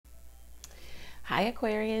Hi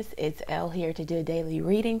Aquarius, it's Elle here to do a daily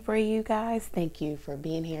reading for you guys. Thank you for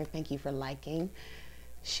being here. Thank you for liking,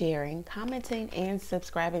 sharing, commenting, and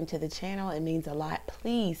subscribing to the channel. It means a lot.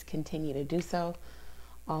 Please continue to do so.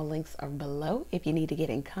 All links are below if you need to get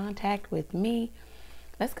in contact with me.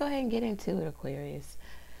 Let's go ahead and get into it, Aquarius.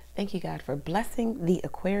 Thank you, God, for blessing the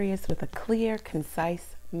Aquarius with a clear,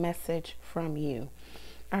 concise message from you.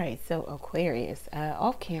 All right, so Aquarius,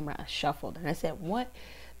 off camera, I shuffled and I said, what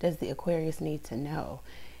does the Aquarius need to know?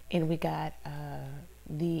 And we got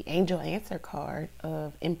the angel answer card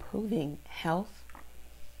of improving health,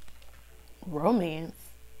 romance,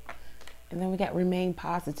 and then we got remain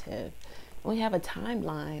positive. We have a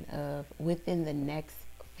timeline of within the next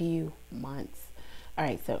few months. All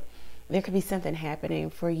right, so there could be something happening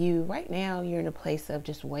for you right now. You're in a place of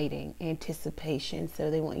just waiting, anticipation. So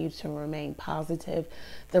they want you to remain positive.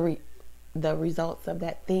 The results of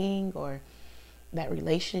that thing or that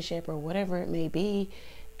relationship or whatever it may be,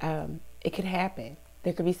 it could happen.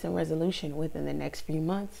 There could be some resolution within the next few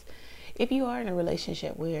months. If you are in a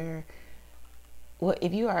relationship where, well,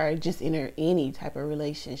 if you are just in any type of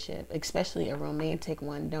relationship, especially a romantic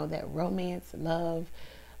one, know that romance, love,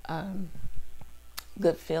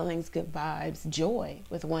 good feelings, good vibes, joy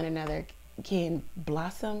with one another can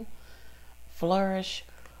blossom, flourish,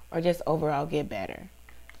 or just overall get better,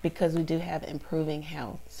 because we do have improving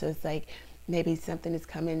health. So it's like maybe something is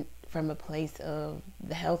coming from a place of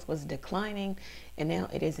the health was declining and now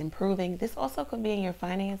it is improving. This also could be in your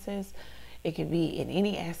finances. It could be in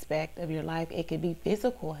any aspect of your life. It could be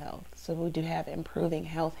physical health. So we do have improving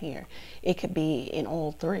health here. It could be in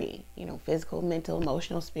all three, physical, mental,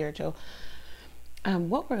 emotional, spiritual.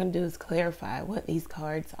 What we're going to do is clarify what these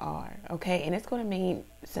cards are, okay? And it's going to mean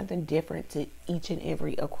something different to each and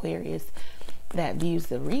every Aquarius that views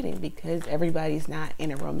the reading, because everybody's not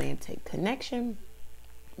in a romantic connection.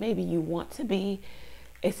 Maybe you want to be.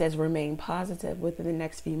 It says remain positive within the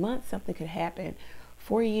next few months. Something could happen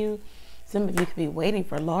for you. Some of you could be waiting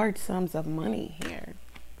for large sums of money here,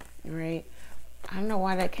 right? I don't know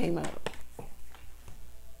why that came up. All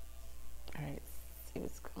right, let's see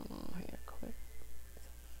what's going on here quick.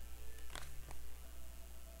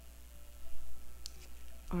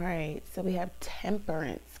 All right, so we have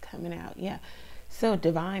temperance coming out. Yeah, so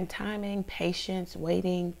divine timing, patience,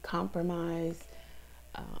 waiting, compromise,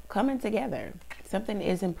 coming together. Something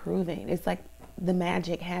is improving. It's like the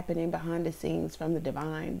magic happening behind the scenes from the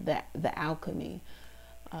divine, the alchemy.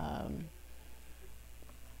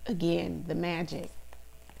 Again, the magic.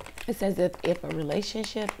 It says if a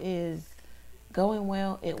relationship is going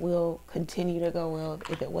well, it will continue to go well.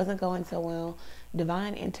 If it wasn't going so well,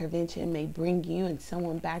 divine intervention may bring you and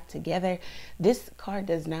someone back together. This card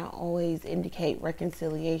does not always indicate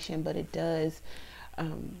reconciliation, but it does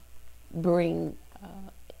bring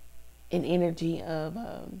an energy of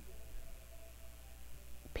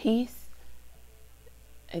peace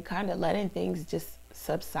and kind of letting things just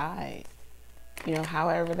subside,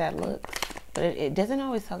 however that looks. But it doesn't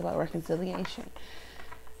always talk about reconciliation.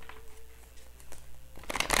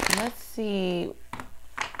 Let's see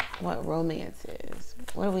what romance is.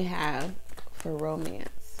 What do we have for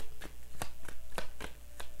romance?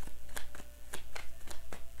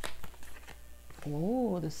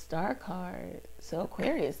 Oh, the Star card. So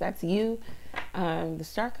Aquarius, that's you. The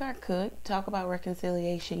Star card could talk about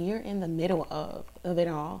reconciliation. You're in the middle of it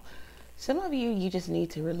all. Some of you, you just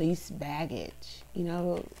need to release baggage.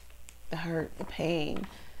 The hurt, the pain,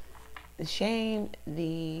 the shame,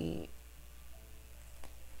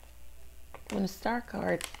 when the Star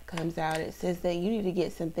card comes out, it says that you need to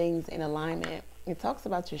get some things in alignment. It talks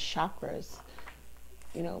about your chakras,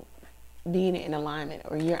 being in alignment,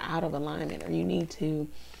 or you're out of alignment, or you need to.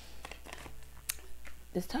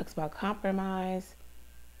 This talks about compromise,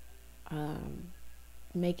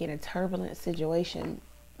 making a turbulent situation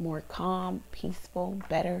more calm, peaceful,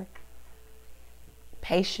 better.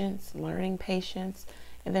 Patience, learning patience.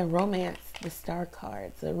 And then romance, the Star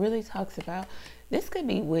card. So it really talks about, this could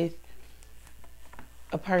be with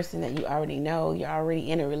a person that you already know, you're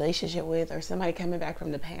already in a relationship with, or somebody coming back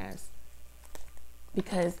from the past.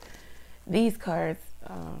 Because these cards,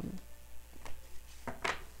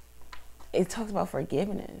 it talks about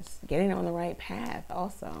forgiveness, getting on the right path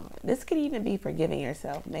also. This could even be forgiving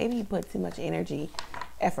yourself. Maybe you put too much energy,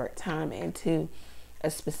 effort, time into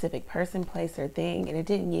a specific person, place, or thing, and it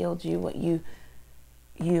didn't yield you what you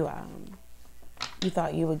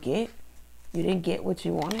thought you would get. You didn't get what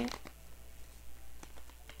you wanted.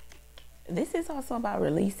 This is also about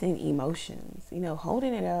releasing emotions,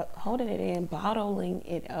 holding it up, holding it in, bottling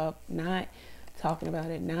it up, not talking about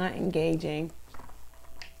it, not engaging,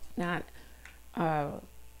 not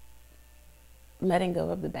letting go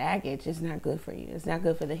of the baggage is not good for you. It's not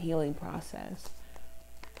good for the healing process.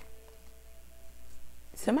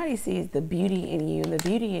 Somebody sees the beauty in you, and the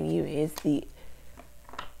beauty in you is the,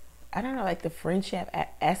 I don't know, like the friendship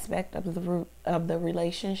aspect of the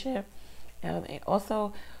relationship. And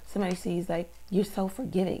also somebody sees like you're so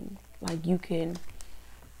forgiving, like you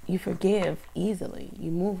forgive easily,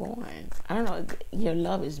 you move on. I don't know, your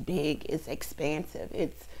love is big, it's expansive,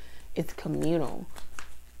 it's communal.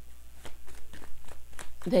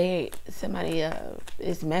 Somebody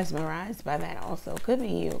is mesmerized by that also. Could be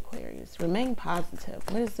you, Aquarius. Remain positive.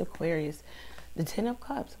 What is Aquarius? The Ten of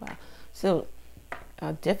Cups. Wow. So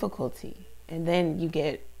difficulty, and then you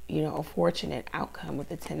get, you know, a fortunate outcome with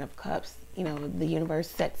the Ten of Cups. You know, the universe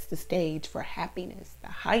sets the stage for happiness, the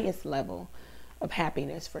highest level of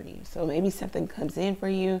happiness for you. So maybe something comes in for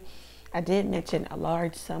you. I did mention a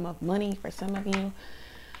large sum of money for some of you.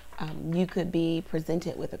 You could be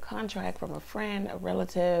presented with a contract from a friend, a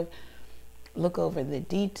relative. Look over the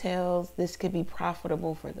details. This could be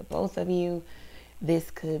profitable for the both of you.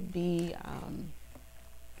 This could be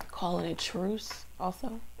calling a truce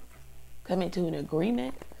also. Coming to an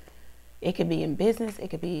agreement. It could be in business.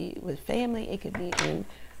 It could be with family. It could be in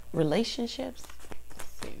relationships.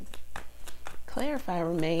 Let's see. Clarify,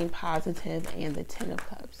 remain positive, and the Ten of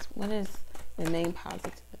Cups. What is remain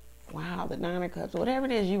positive? Wow, the Nine of Cups. Whatever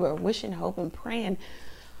it is you are wishing, hoping, praying,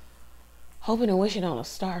 hoping and wishing on a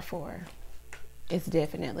star for, it's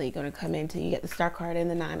definitely going to come into. You get the Star card and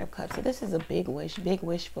the Nine of Cups. So this is a big wish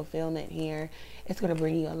fulfillment here. It's going to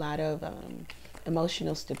bring you a lot of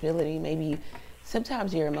emotional stability. Maybe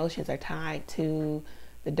sometimes your emotions are tied to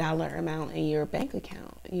the dollar amount in your bank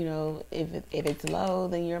account. You know, if it's low,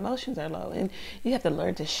 then your emotions are low. And you have to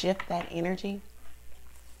learn to shift that energy.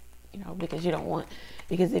 You know, because you don't want,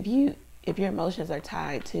 because if your emotions are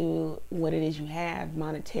tied to what it is you have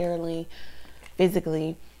monetarily,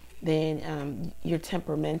 physically, then you're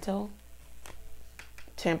temperamental.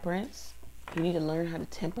 Temperance. You need to learn how to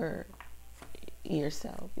temper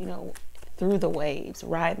yourself, you know, through the waves,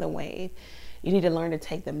 ride the wave. You need to learn to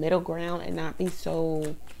take the middle ground and not be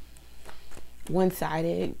so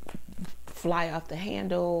one-sided, fly off the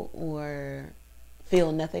handle, or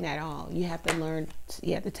feel nothing at all. You have to learn,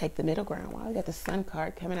 you have to take the middle ground. Wow, you got the Sun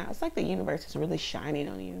card coming out. It's like the universe is really shining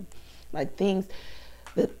on you. Like things,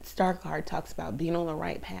 the Star card talks about being on the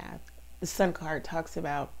right path. The Sun card talks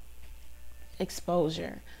about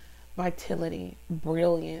exposure, vitality,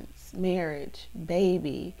 brilliance, marriage,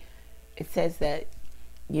 baby. It says that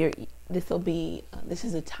this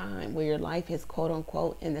is a time where your life is quote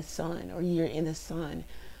unquote in the sun, or you're in the sun.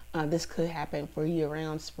 This could happen for you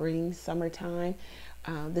around spring, summertime.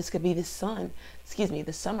 This could be the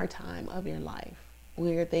summertime of your life,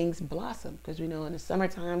 where things blossom. Because we know in the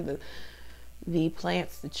summertime, the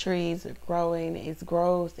plants, the trees are growing, it's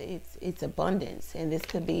growth, it's abundance. And this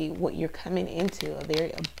could be what you're coming into, a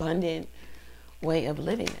very abundant way of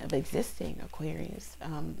living, of existing, Aquarius.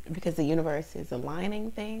 Because the universe is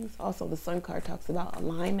aligning things. Also, the Sun card talks about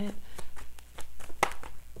alignment.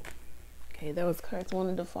 Okay, those cards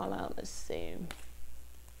wanted to fall out. Let's see.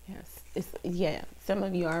 Yes, some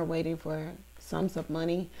of you are waiting for sums of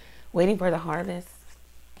money, waiting for the harvest,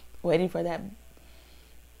 waiting for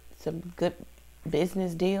some good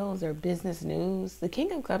business deals or business news. The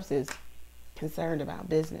King of Cups is concerned about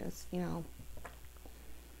business, you know.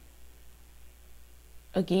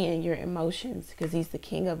 Again, your emotions, because he's the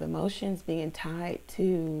king of emotions, being tied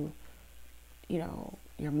to, you know,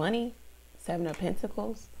 your money. Seven of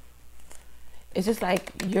Pentacles. It's just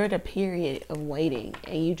like you're at a period of waiting,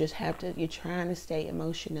 and you just have to, you're trying to stay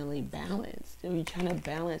emotionally balanced. You're trying to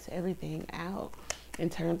balance everything out in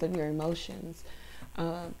terms of your emotions.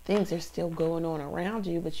 Things are still going on around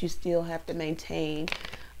you, but you still have to maintain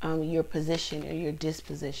your position or your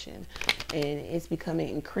disposition. And it's becoming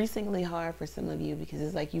increasingly hard for some of you, because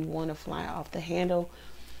it's like you want to fly off the handle.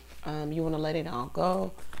 You want to let it all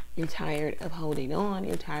go. You're tired of holding on.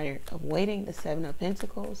 You're tired of waiting. The Seven of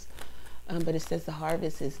Pentacles. But it says the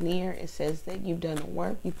harvest is near. It says that you've done the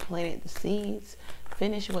work. You've planted the seeds.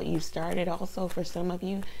 Finish what you started. Also, for some of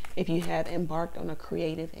you, if you have embarked on a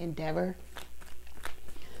creative endeavor,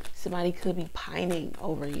 somebody could be pining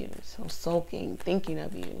over you. So sulking, thinking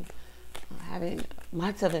of you, having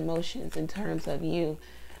lots of emotions in terms of you.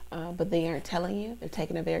 But they aren't telling you. They're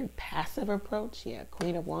taking a very passive approach. Yeah,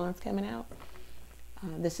 Queen of Wands coming out.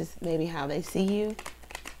 This is maybe how they see you.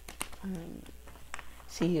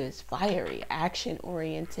 See you as fiery,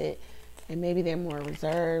 action-oriented, and maybe they're more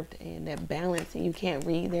reserved, and that balance, and you can't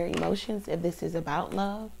read their emotions if this is about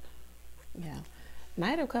love. Yeah.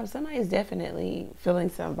 Knight of Cups, somebody is definitely feeling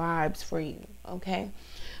some vibes for you, okay?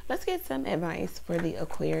 let's get some advice for the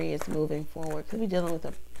Aquarius moving forward, because we're dealing with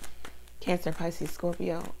a Cancer, Pisces,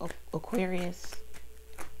 Scorpio, Aquarius,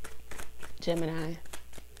 Gemini.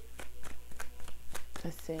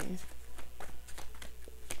 Let's see.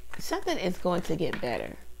 Something is going to get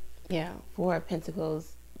better. Yeah, Four of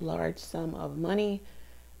Pentacles, large sum of money,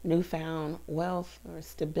 newfound wealth or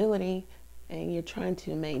stability, and you're trying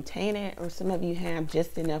to maintain it. Or some of you have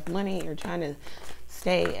just enough money. You're trying to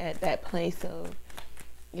stay at that place of,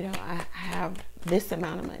 you know, I have this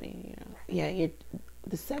amount of money. You know, yeah, you're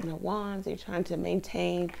the Seven of Wands. You're trying to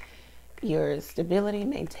maintain your stability,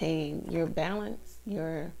 maintain your balance,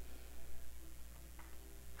 your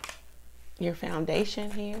foundation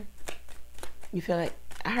here. You feel like,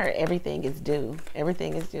 I heard everything is due.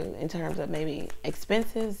 Everything is due in terms of maybe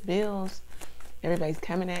expenses, bills. Everybody's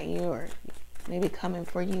coming at you, or maybe coming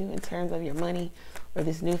for you in terms of your money or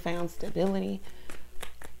this newfound stability.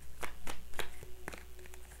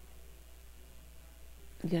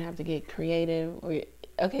 You're gonna have to get creative. Or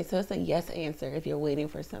okay, so it's a yes answer if you're waiting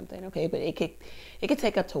for something. Okay, but it could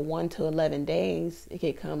take up to 1 to 11 days. It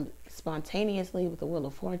could come spontaneously with the Wheel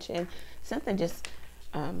of Fortune. Something just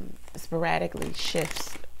sporadically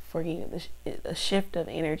shifts for you. A shift of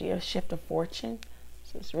energy, a shift of fortune.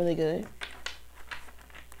 So it's really good.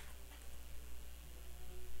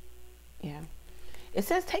 Yeah. It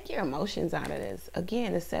says take your emotions out of this.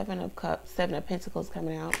 Again, the Seven of Cups, Seven of Pentacles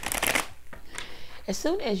coming out. As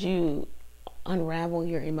soon as you unravel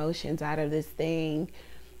your emotions out of this thing,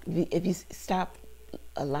 if you stop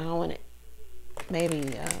allowing it, maybe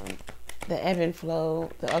the ebb and flow,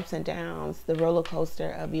 the ups and downs, the roller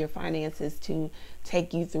coaster of your finances to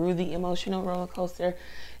take you through the emotional roller coaster.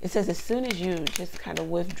 It says as soon as you just kind of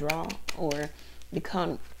withdraw or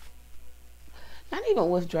become, not even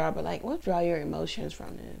withdraw, but like withdraw your emotions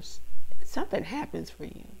from this, something happens for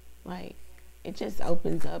you. Like it just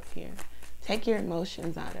opens up here. Take your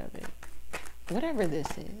emotions out of it, whatever this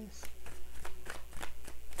is.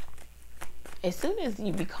 As soon as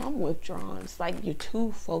you become withdrawn, it's like you're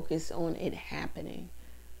too focused on it happening.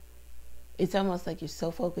 It's almost like you're so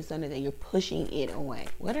focused on it that you're pushing it away.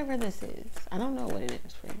 Whatever this is. I don't know what it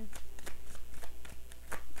is for you.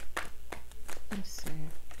 Let's see.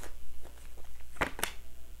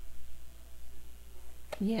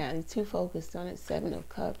 Yeah, you're too focused on it. Seven of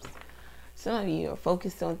Cups. Some of you are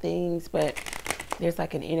focused on things, but there's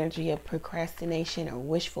like an energy of procrastination or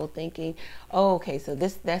wishful thinking. Oh, okay, so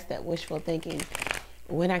that's that wishful thinking.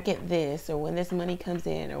 When I get this, or when this money comes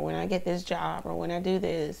in, or when I get this job, or when I do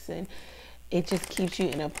this, and it just keeps you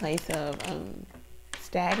in a place of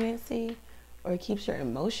stagnancy, or it keeps your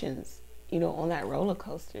emotions, you know, on that roller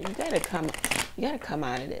coaster. You gotta come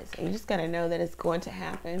out of this, and you just gotta know that it's going to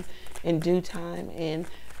happen in due time, in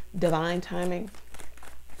divine timing,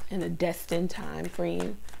 in a destined time for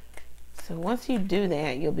you. So once you do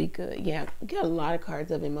that, you'll be good. Yeah, you get a lot of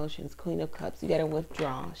cards of emotions. Queen of Cups. You got to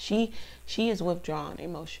withdraw. She is withdrawn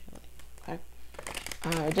emotionally. Okay.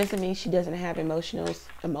 It doesn't mean she doesn't have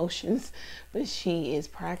emotions, but she is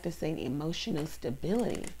practicing emotional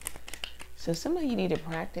stability. So some of you need to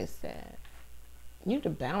practice that. You need to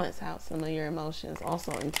balance out some of your emotions.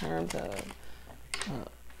 Also in terms of,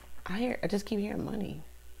 I just keep hearing money.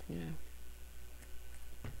 Yeah.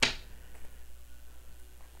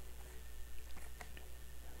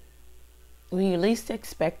 When you least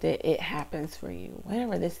expect it, it happens for you.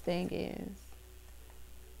 Whatever this thing is.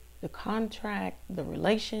 The contract, the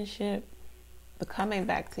relationship, the coming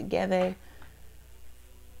back together.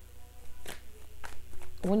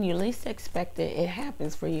 When you least expect it, it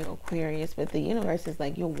happens for you, Aquarius. But the universe is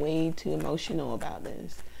like, you're way too emotional about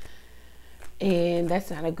this. And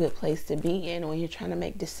that's not a good place to be in when you're trying to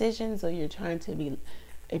make decisions, or you're trying to be,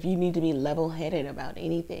 if you need to be level-headed about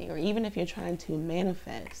anything, or even if you're trying to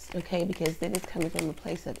manifest, okay? Because then it's coming from a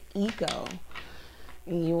place of ego.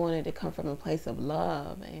 And you want it to come from a place of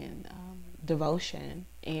love and devotion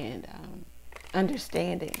and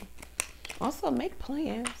understanding. Also, make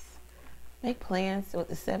plans. Make plans with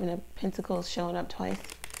the Seven of Pentacles showing up twice.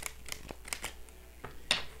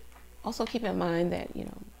 Also, keep in mind that, you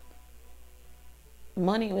know,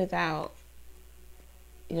 money without,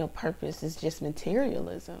 you know, purpose is just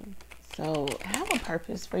materialism. So have a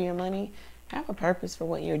purpose for your money. Have a purpose for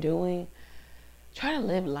what you're doing. Try to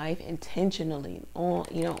live life intentionally, on,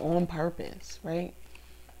 you know, on purpose, right?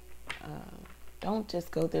 Don't just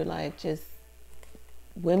go through life just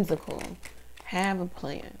whimsical. Have a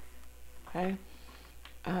plan, okay?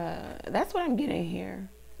 That's what I'm getting here.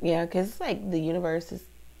 Yeah, because it's like the universe is,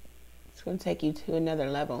 it's going to take you to another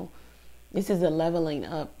level. This is a leveling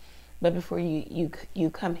up. But before you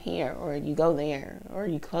come here, or you go there, or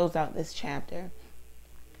you close out this chapter,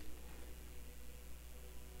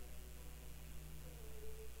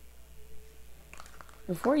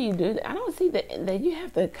 before you do that, I don't see that you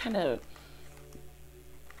have to kind of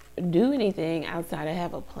do anything outside of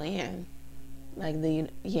have a plan. Like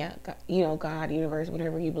God, universe,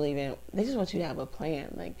 whatever you believe in, they just want you to have a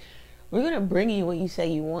plan. Like, we're gonna bring you what you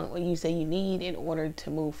say you want, what you say you need in order to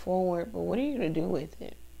move forward. But what are you gonna do with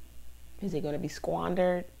it? Is it gonna be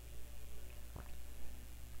squandered?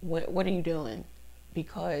 What are you doing?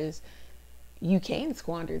 Because you can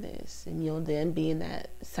squander this, and you'll then be in that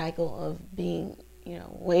cycle of being,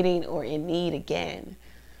 waiting or in need again.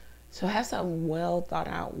 So have some well thought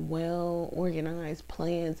out, well organized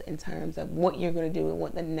plans in terms of what you're going to do and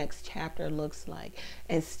what the next chapter looks like,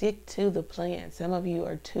 and stick to the plan. Some of you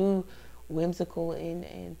are too whimsical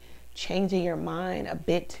and changing your mind a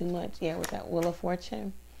bit too much, with that Wheel of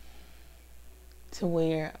Fortune, to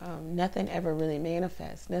where nothing ever really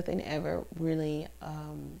manifests, nothing ever really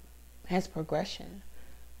has progression.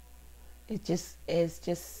 It's just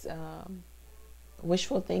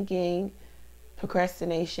wishful thinking,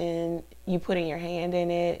 procrastination, you putting your hand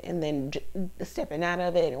in it and then stepping out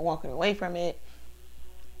of it and walking away from it.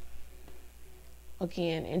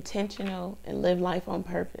 Again, intentional and live life on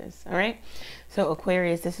purpose. All right. So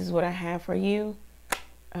Aquarius, this is what I have for you.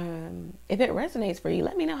 If it resonates for you,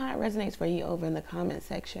 let me know how it resonates for you over in the comment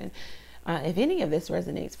section. If any of this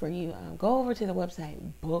resonates for you, go over to the website,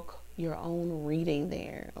 book your own reading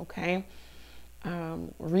there. Okay.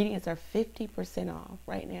 Readings are 50% off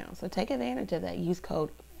right now, so take advantage of that. Use code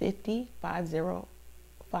 50 off 50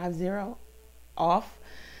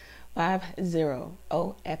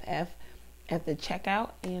 OFF at the checkout,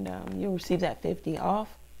 and you'll receive that 50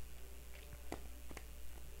 off.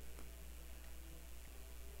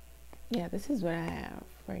 Yeah, this is what I have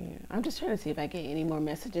for you. I'm just trying to see if I get any more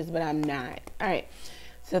messages, but I'm not. All right,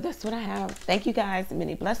 so that's what I have. Thank you guys.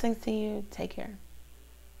 Many blessings to you. Take care.